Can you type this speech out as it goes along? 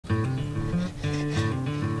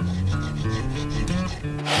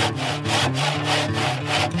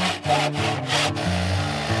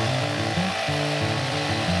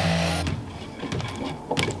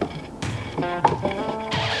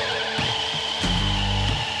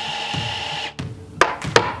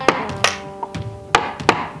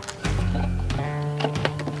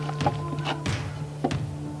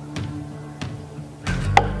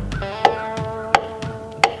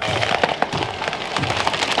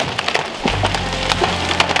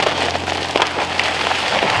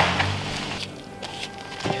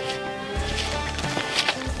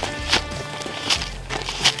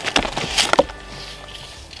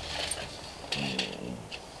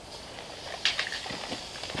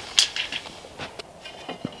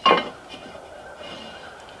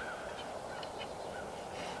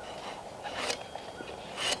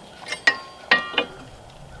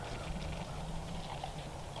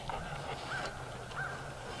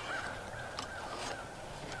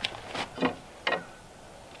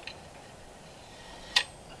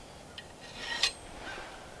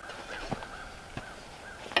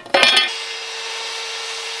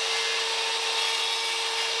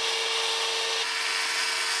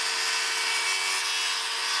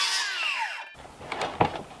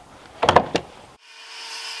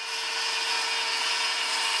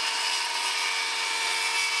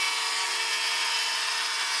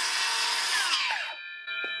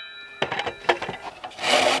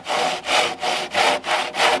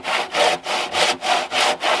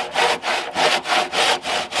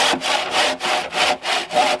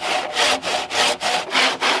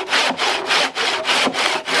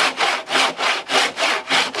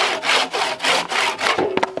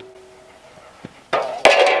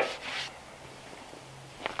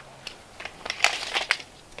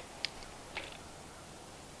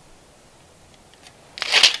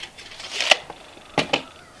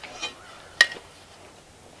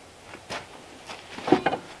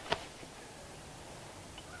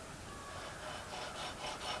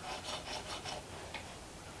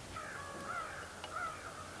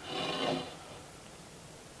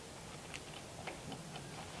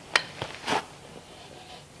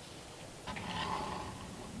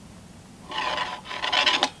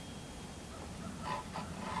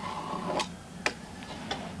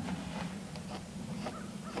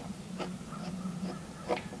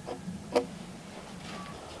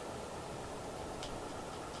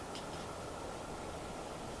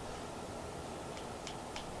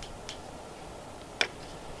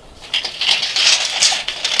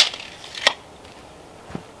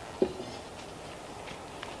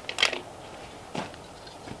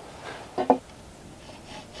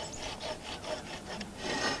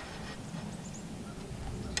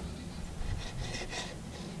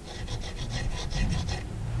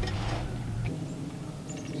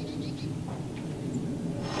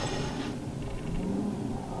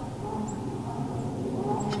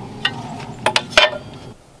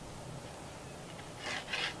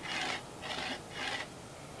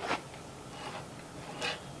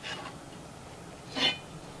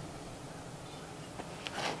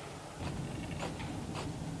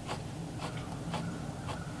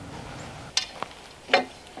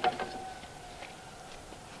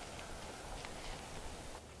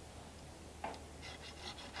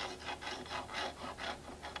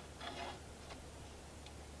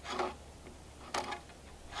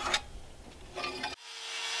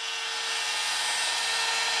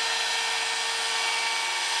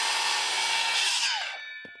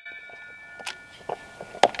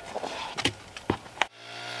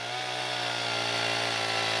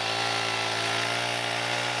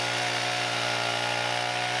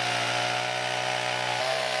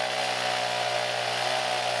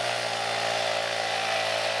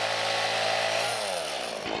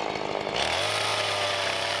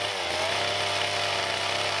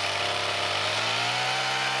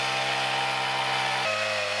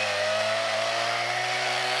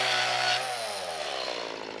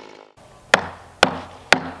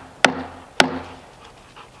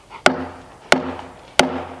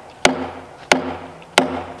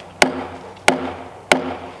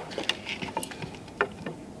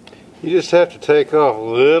You just have to take off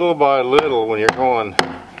little by little when you're going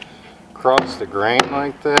across the grain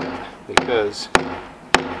like that, because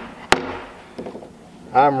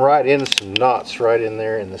I'm right in some knots right in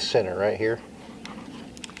there in the center right here.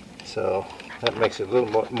 So that makes it a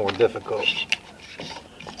little more difficult.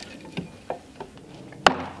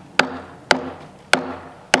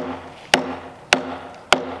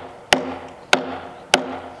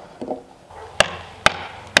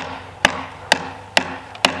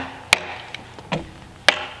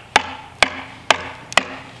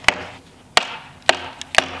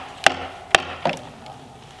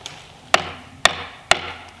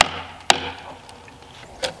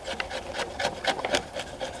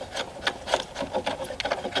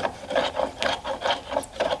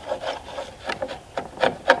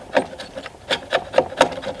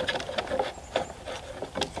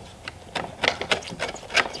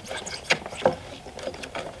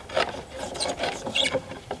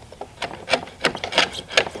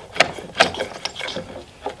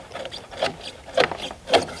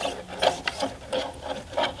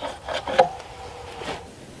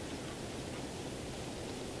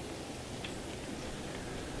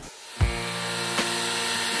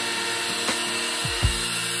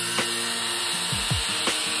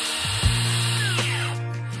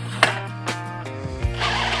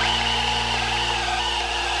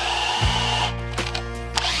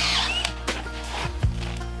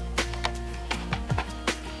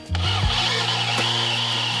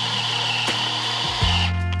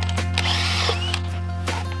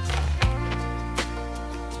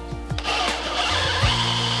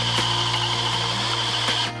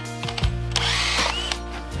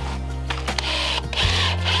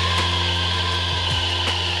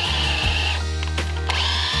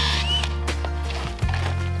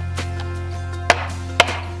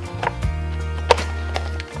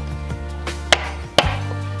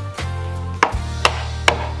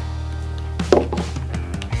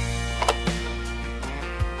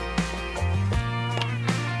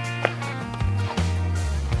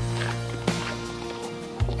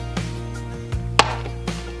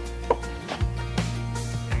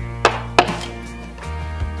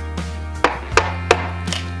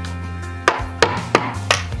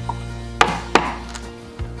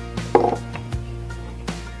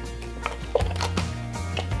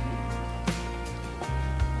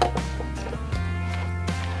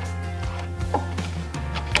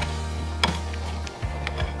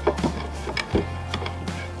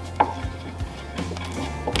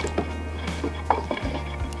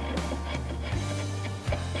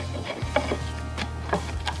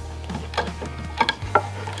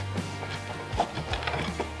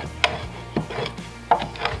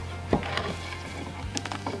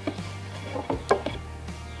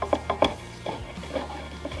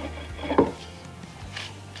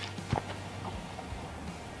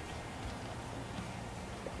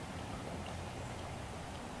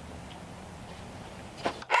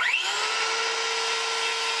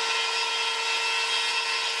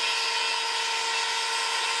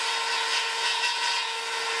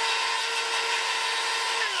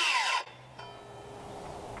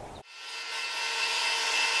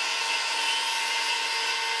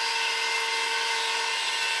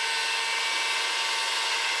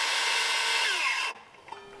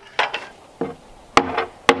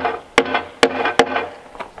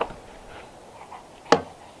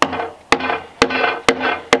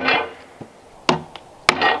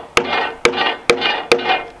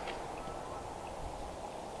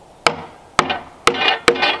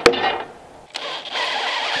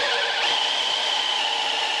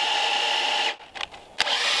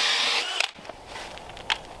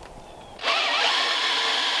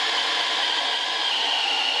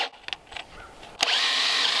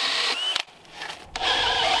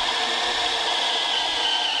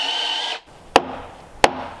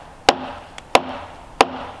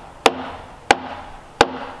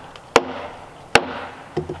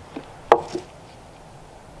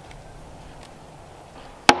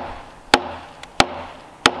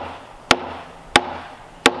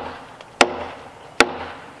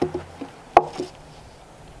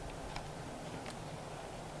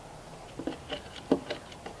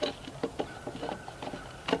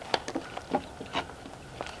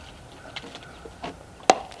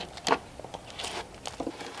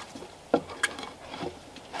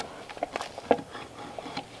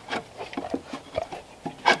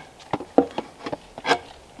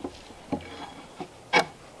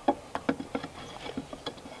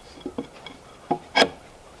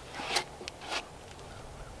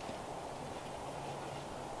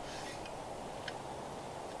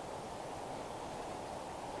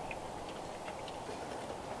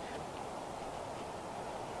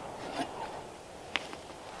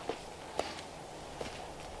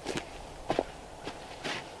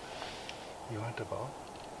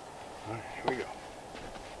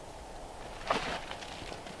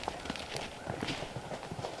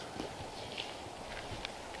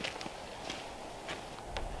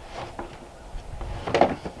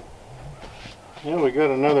 Now we got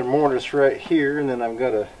another mortise right here, and then I've got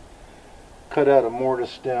to cut out a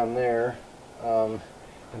mortise down there, and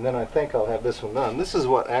then I think I'll have this one done. This is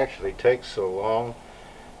what actually takes so long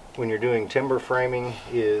when you're doing timber framing,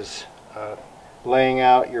 is laying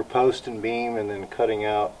out your post and beam and then cutting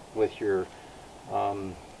out with your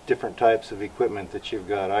different types of equipment that you've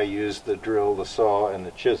got. I use the drill, the saw, and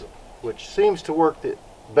the chisel, which seems to work the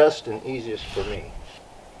best and easiest for me.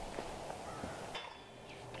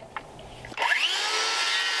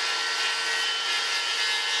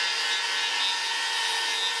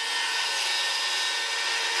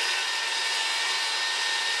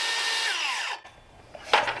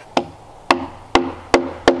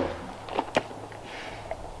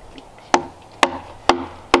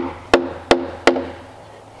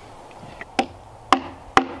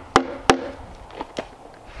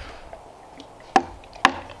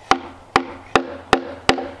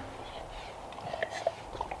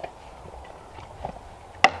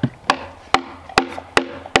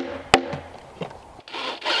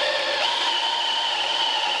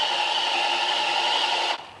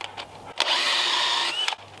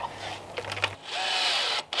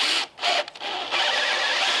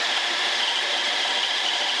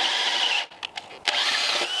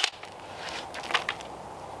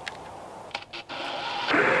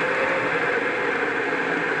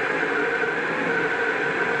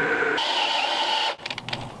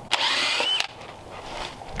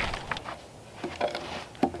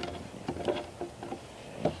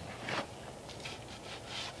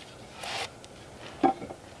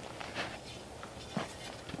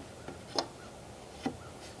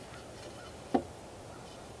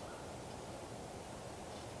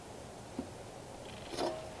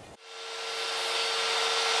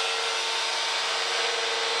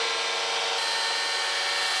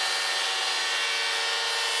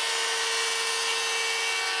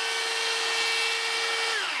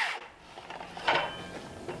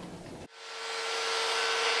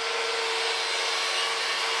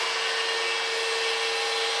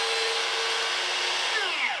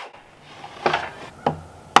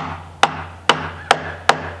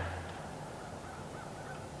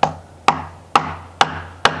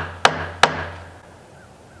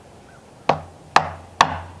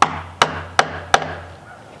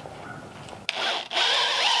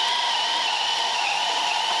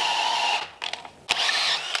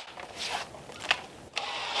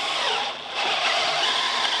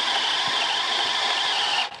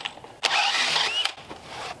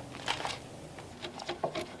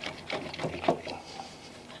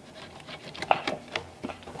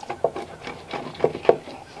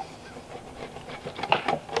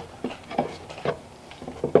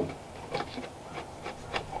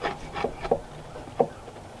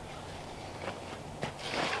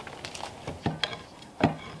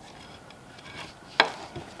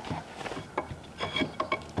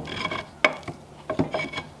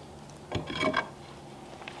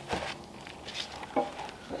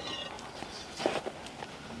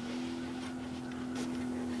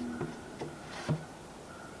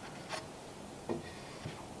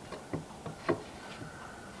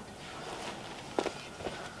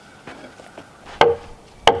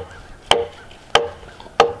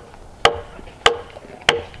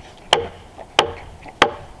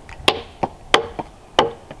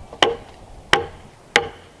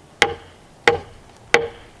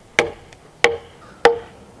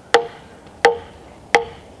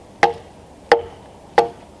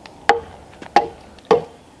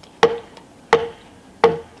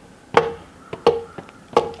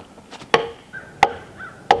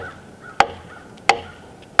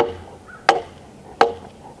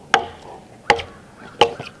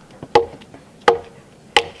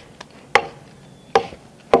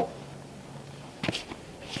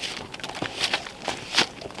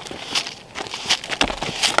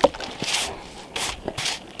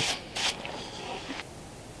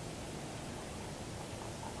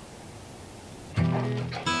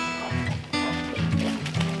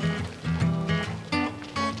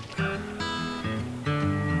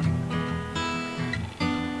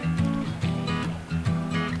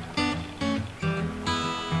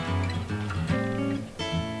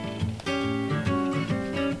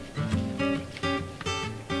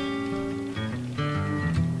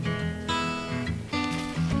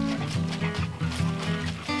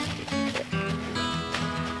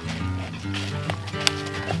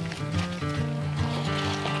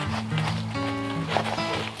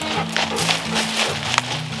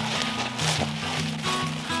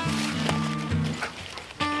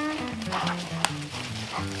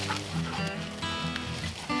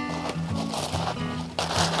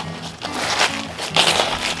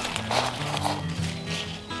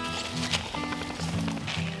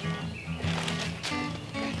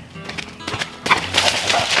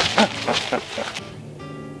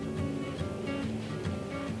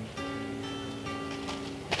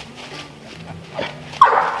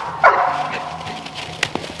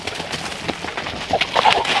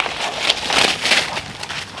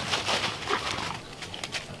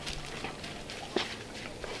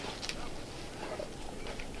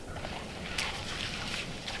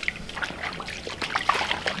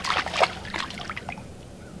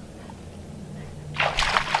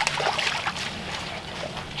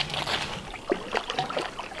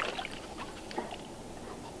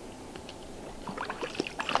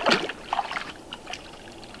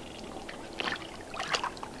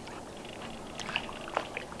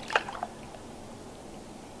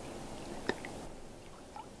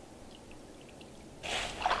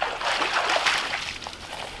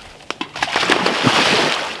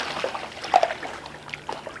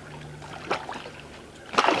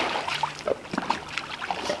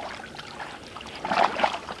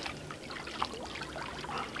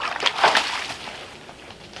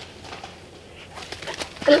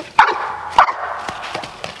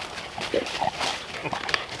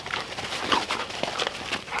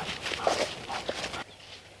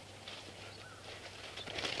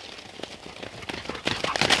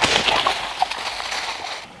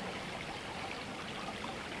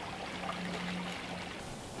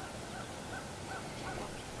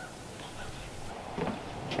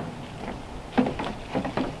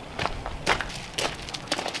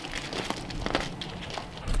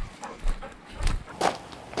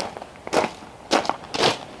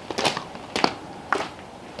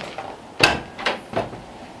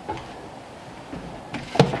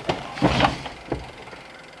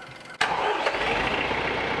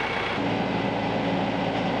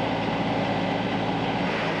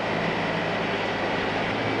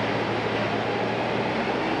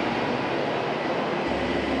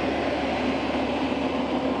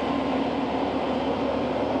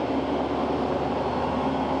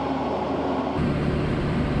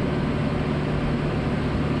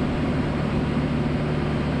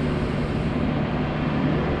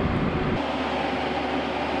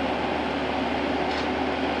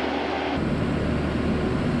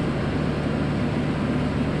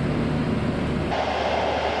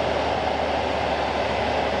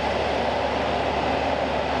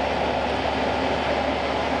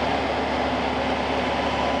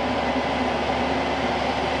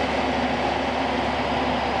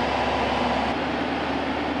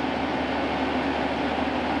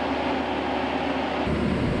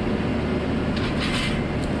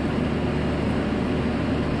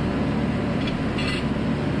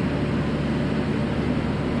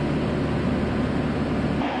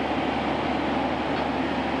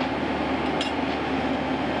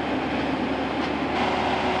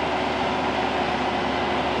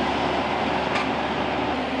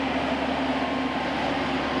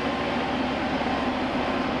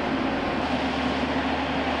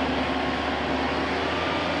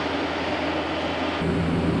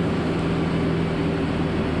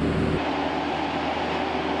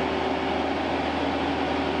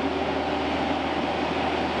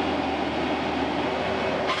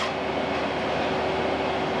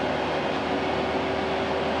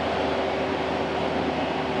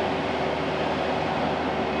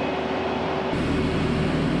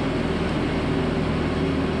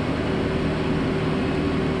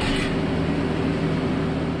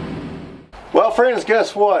 Well friends,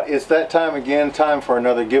 guess what? It's that time again, time for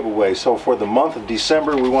another giveaway. So for the month of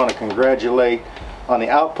December, we want to congratulate on the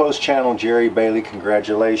Outpost channel, Jerry Bailey,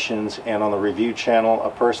 congratulations. And on the review channel,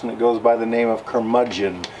 a person that goes by the name of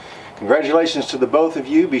Curmudgeon. Congratulations to the both of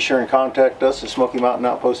you. Be sure and contact us at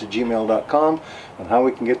smokymountaiноutpost@gmail.com on how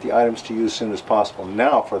we can get the items to you as soon as possible.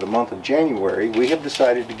 Now for the month of January, we have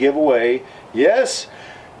decided to give away, yes,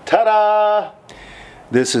 ta-da!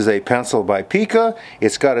 This is a pencil by Pika.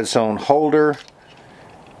 It's got its own holder.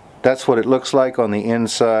 That's what it looks like on the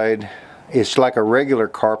inside. It's like a regular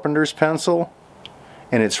carpenter's pencil,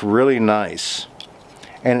 and it's really nice.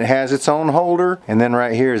 And it has its own holder, and then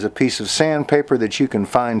right here is a piece of sandpaper that you can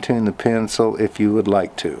fine-tune the pencil if you would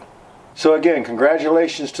like to. So again,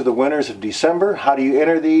 congratulations to the winners of December. How do you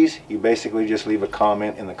enter these? You basically just leave a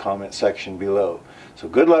comment in the comment section below. So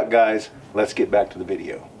good luck, guys. Let's get back to the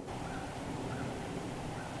video.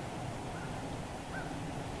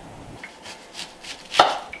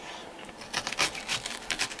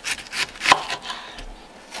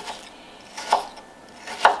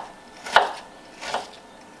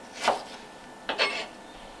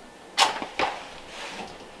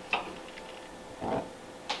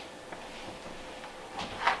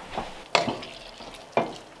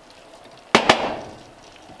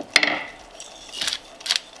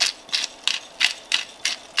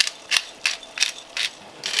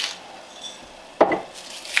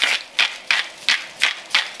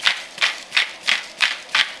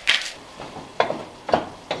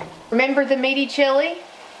 Remember the meaty chili?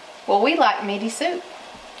 Well, we like meaty soup.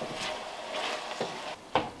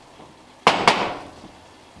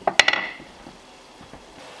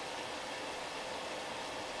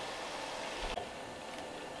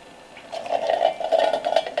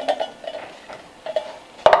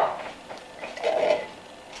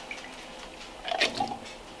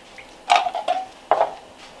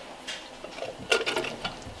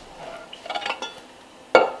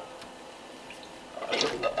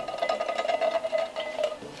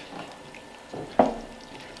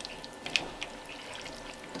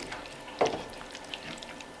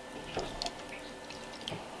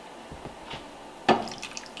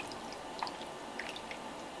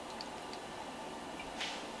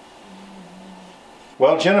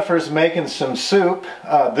 Well, Jennifer's making some soup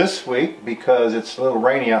this week because it's a little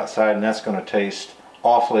rainy outside, and that's going to taste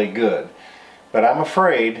awfully good. But I'm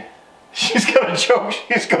afraid she's gonna joke,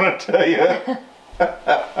 she's gonna tell you.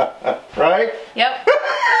 Right? Yep.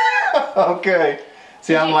 Okay.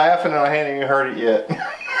 See, I'm laughing and I haven't even heard it yet.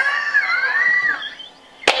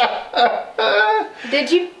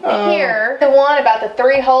 Did you hear the one about the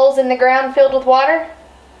 3 holes in the ground filled with water?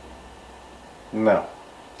 No.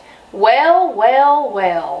 Well, well,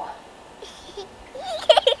 well.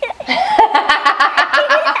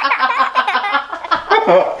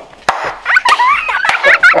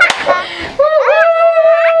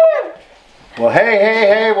 Well,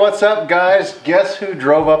 hey, what's up, guys? Guess who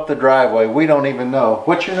drove up the driveway? We don't even know.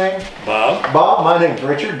 What's your name? Bob. Bob, my name's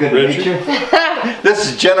Richard. Good to meet you. This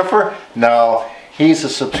is Jennifer. No, he's a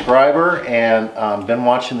subscriber and been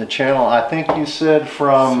watching the channel. I think you said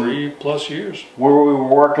from 3+ years. where we were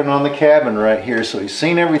working on the cabin right here. So he's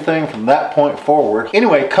seen everything from that point forward.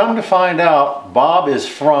 Anyway, come to find out, Bob is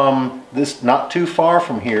from this, not too far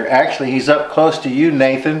from here. Actually, he's up close to you,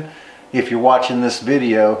 Nathan, if you're watching this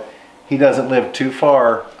video. He doesn't live too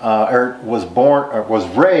far, or was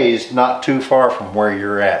raised not too far from where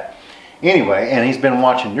you're at. Anyway, and he's been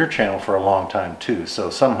watching your channel for a long time too, so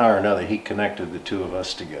somehow or another he connected the two of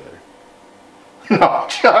us together. No,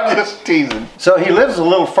 I'm just teasing. So he lives a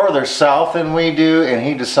little further south than we do, and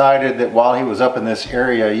he decided that while he was up in this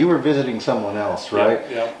area, you were visiting someone else, right?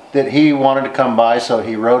 Yeah. That he wanted to come by, so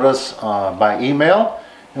he wrote us by email,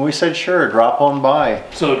 and we said, sure, drop on by.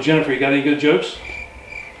 So Jennifer, you got any good jokes?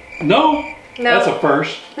 No. No. That's a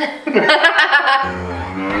first. Listen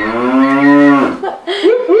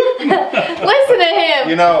to him.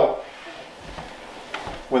 You know,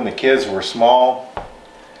 when the kids were small,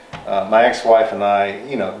 my ex-wife and I,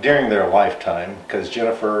 you know, during their lifetime, because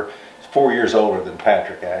Jennifer is 4 years older than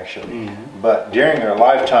Patrick actually, but during their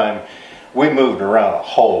lifetime, we moved around a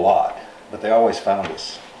whole lot, but they always found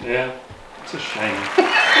us. Yeah. It's a shame.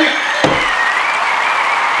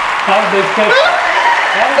 How did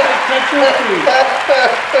they catch your food?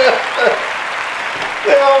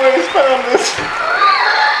 They always found us.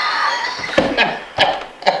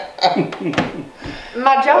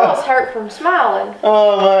 My jaw's hurt from smiling.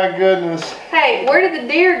 Oh my goodness. Hey, where did the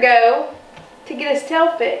deer go to get his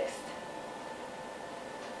tail fixed?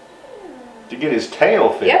 To get his tail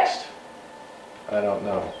fixed? Yep. I don't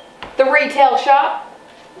know. The retail shop.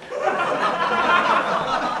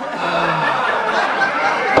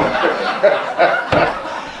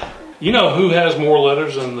 You know who has more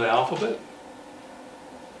letters than the alphabet?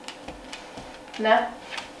 No.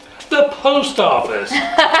 The post office. I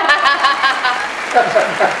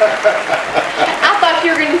thought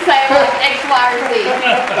you were going to say like X, Y, or Z.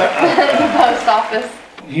 The post office.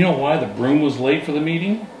 You know why the broom was late for the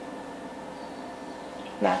meeting?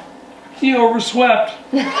 No. He overswept.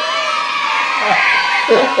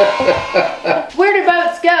 Where do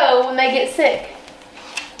boats go when they get sick?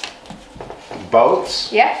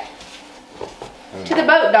 Boats? Yeah. To the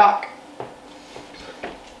boat dock.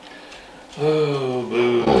 Oh,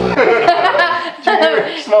 boo.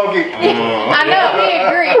 Smoky. I know, he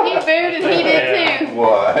agreed. He booed and he did too.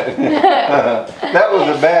 What? That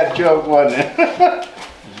was a bad joke, wasn't it?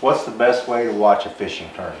 What's the best way to watch a fishing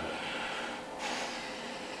tournament?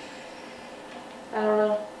 I don't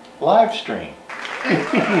know. Live stream.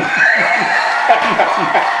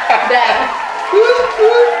 Dad.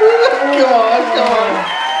 Come on.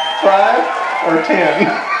 5 or 10?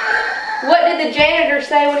 What did the janitor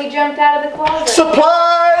say when he jumped out of the closet?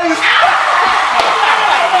 Supplies!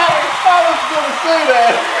 I was going to say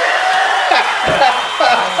that.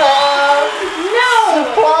 No!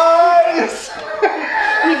 Supplies!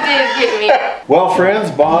 He did get me. Well,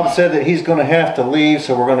 friends, Bob said that he's going to have to leave,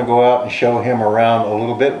 so we're going to go out and show him around a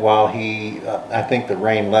little bit while he, I think the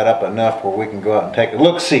rain let up enough where we can go out and take a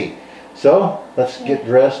look-see. So, let's get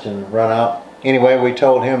dressed and run out. Anyway, we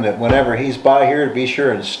told him that whenever he's by here, to be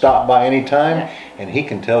sure and stop by anytime, and he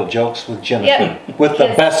can tell jokes with Jennifer. Yep. With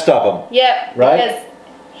the best of them. Yep. Right? Because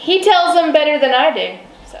he tells them better than I do.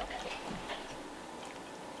 So.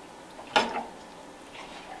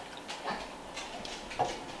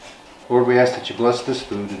 Lord, we ask that you bless this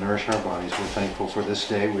food and nourish our bodies. We're thankful for this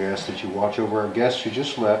day. We ask that you watch over our guests who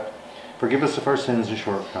just left. Forgive us of our sins and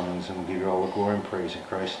shortcomings, and we'll give you all the glory and praise in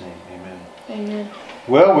Christ's name. Amen. Amen.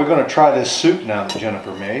 Well, we're going to try this soup now that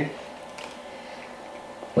Jennifer made.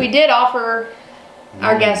 We did offer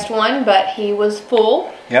our guest one, but he was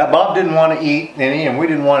full. Yeah, Bob didn't want to eat any, and we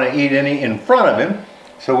didn't want to eat any in front of him,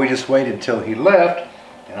 so we just waited till he left,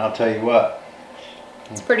 and I'll tell you what.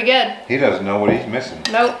 It's pretty good. He doesn't know what he's missing.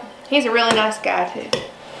 Nope. He's a really nice guy, too.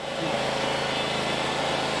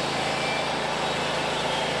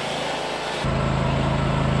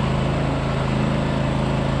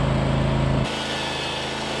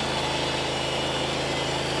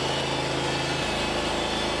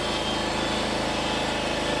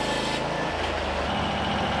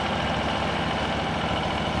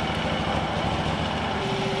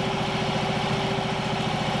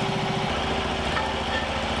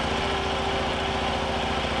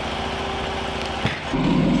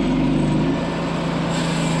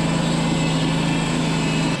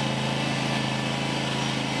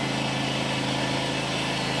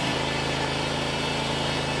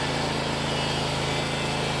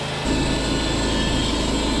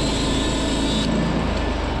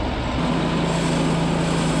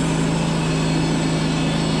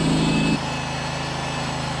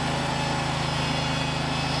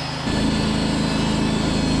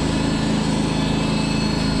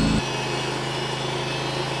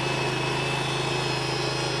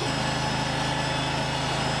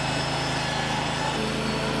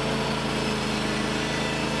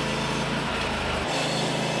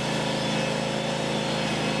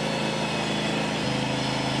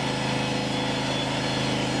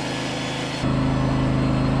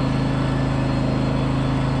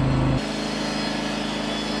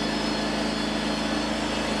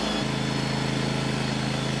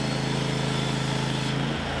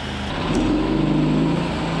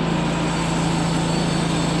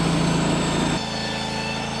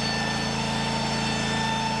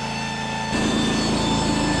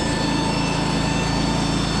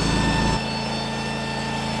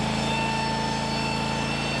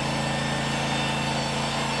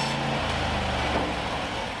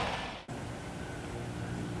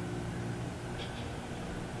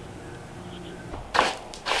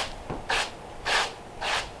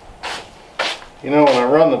 You know, when I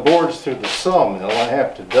run the boards through the sawmill, I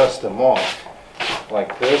have to dust them off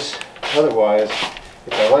like this. Otherwise,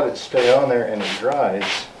 if I let it stay on there and it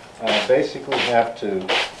dries, I basically have to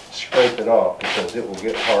scrape it off because it will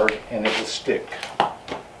get hard and it will stick.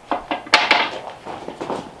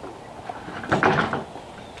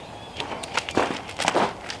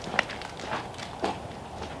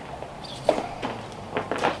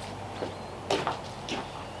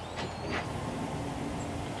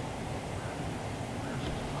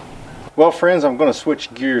 Well, friends, I'm going to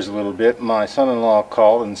switch gears a little bit. My son-in-law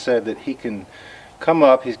called and said that he can come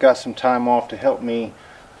up. He's got some time off to help me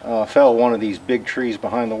fell one of these big trees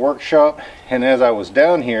behind the workshop. And as I was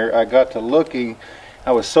down here, I got to looking.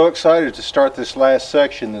 I was so excited to start this last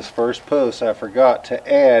section, this first post, I forgot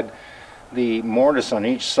to add the mortise on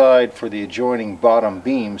each side for the adjoining bottom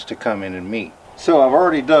beams to come in and meet. So I've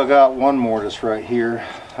already dug out one mortise right here.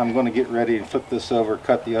 I'm going to get ready to flip this over,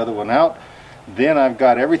 cut the other one out. Then I've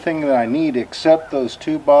got everything that I need except those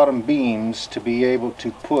two bottom beams to be able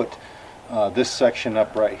to put this section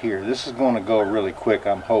up right here. This is going to go really quick,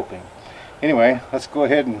 I'm hoping. Anyway, let's go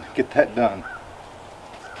ahead and get that done.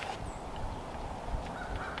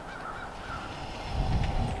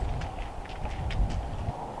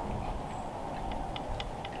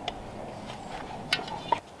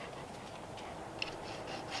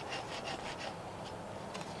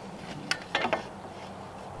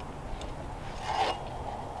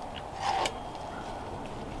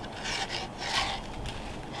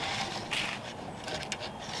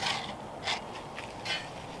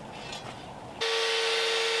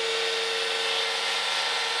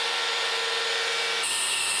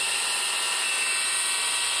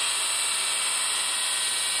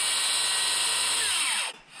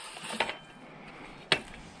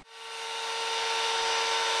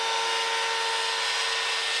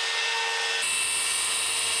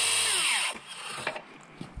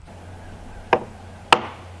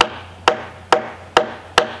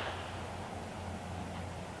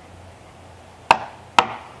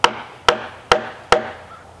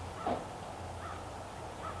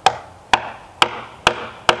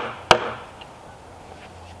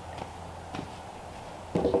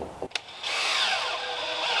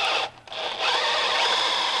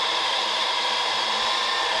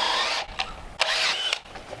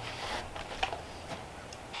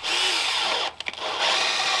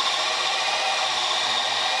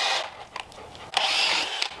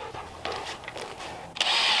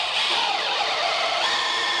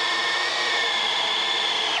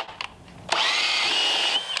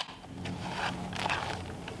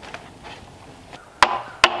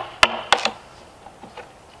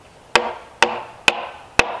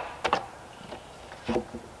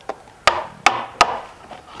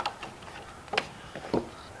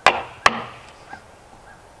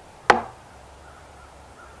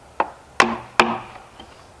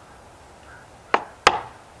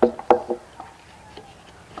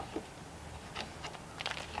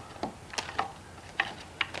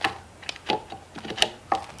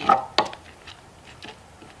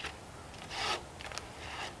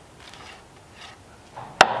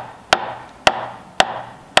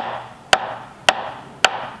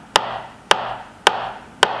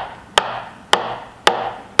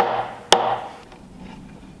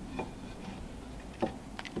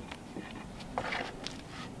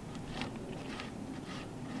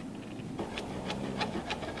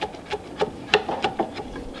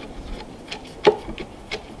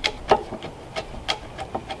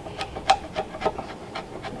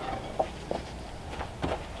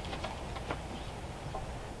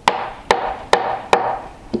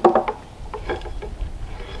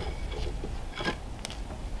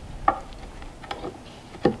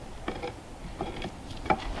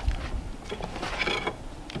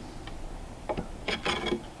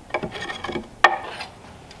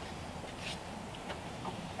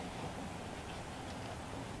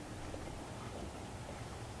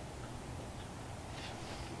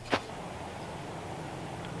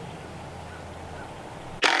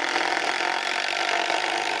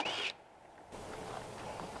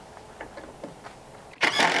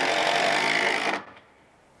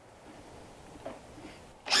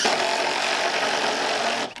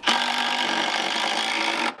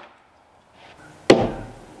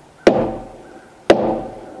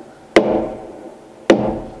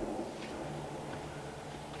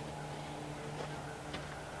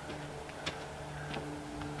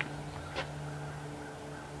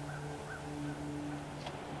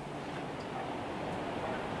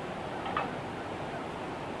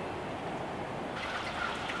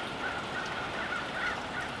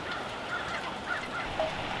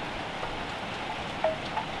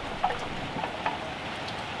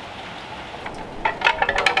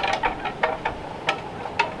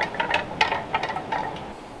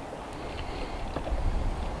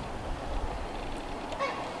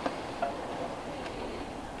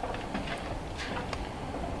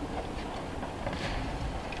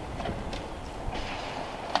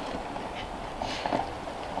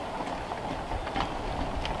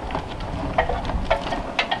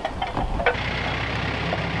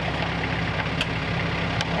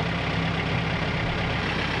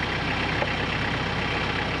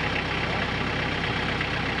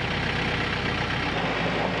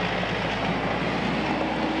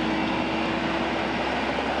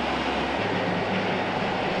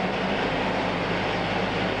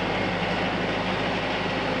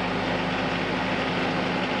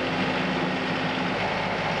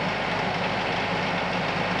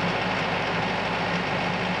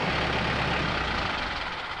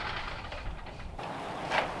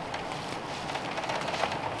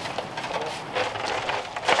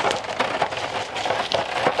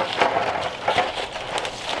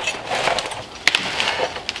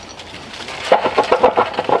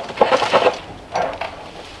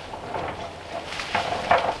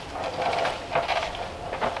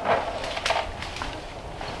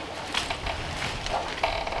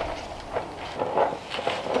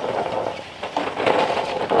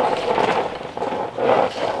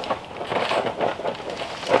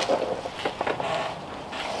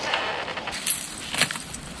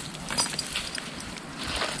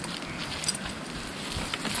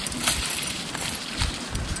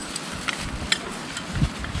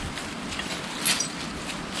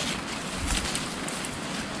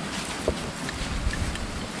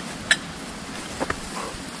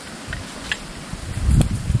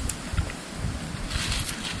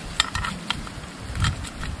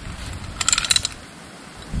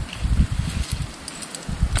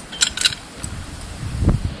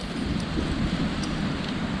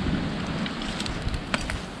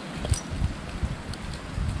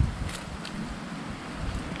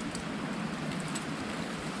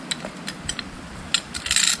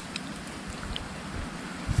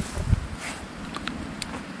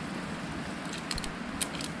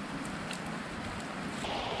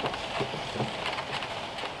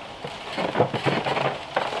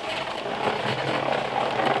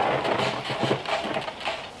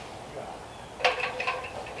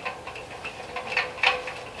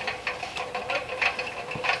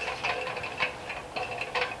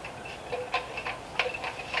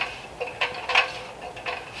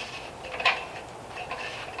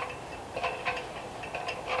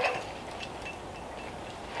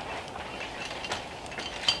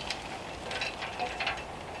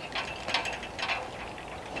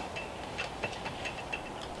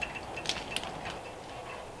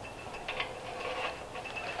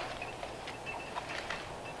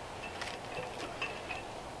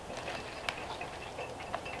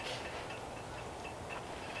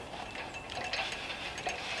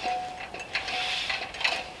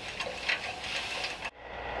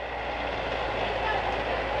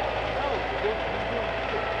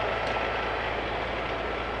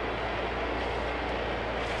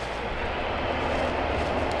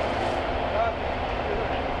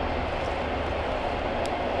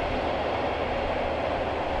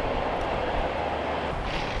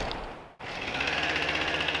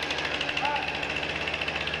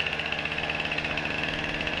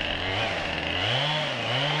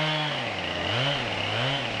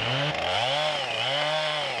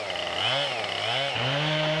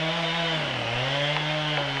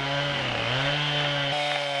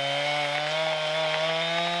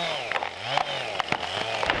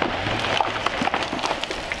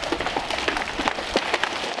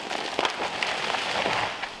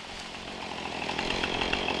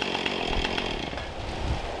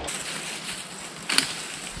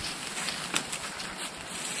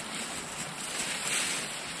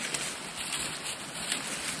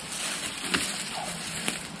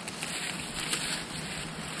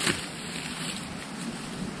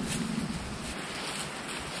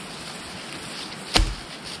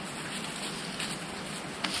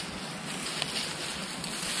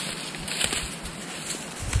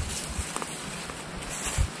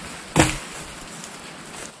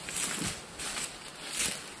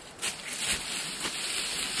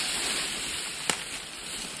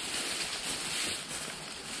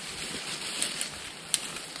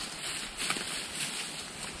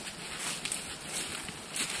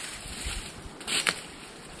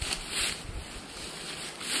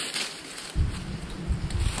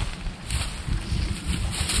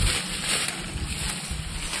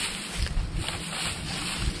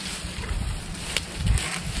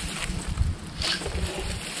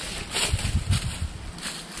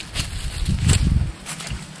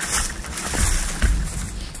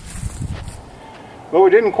 Well, we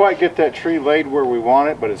didn't quite get that tree laid where we want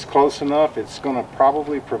it, but it's close enough. It's going to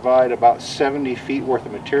probably provide about 70 feet worth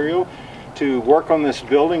of material to work on this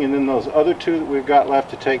building, and then those other two that we've got left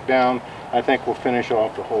to take down, I think we'll finish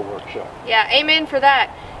off the whole workshop. Yeah, amen for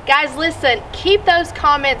that. Guys, listen, keep those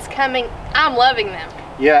comments coming. I'm loving them.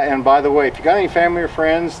 Yeah, and by the way, if you got any family or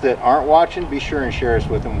friends that aren't watching, be sure and share us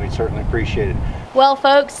with them. We'd certainly appreciate it. Well,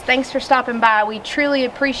 folks, thanks for stopping by. We truly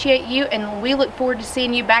appreciate you, and we look forward to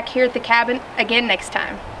seeing you back here at the cabin again next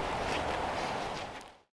time.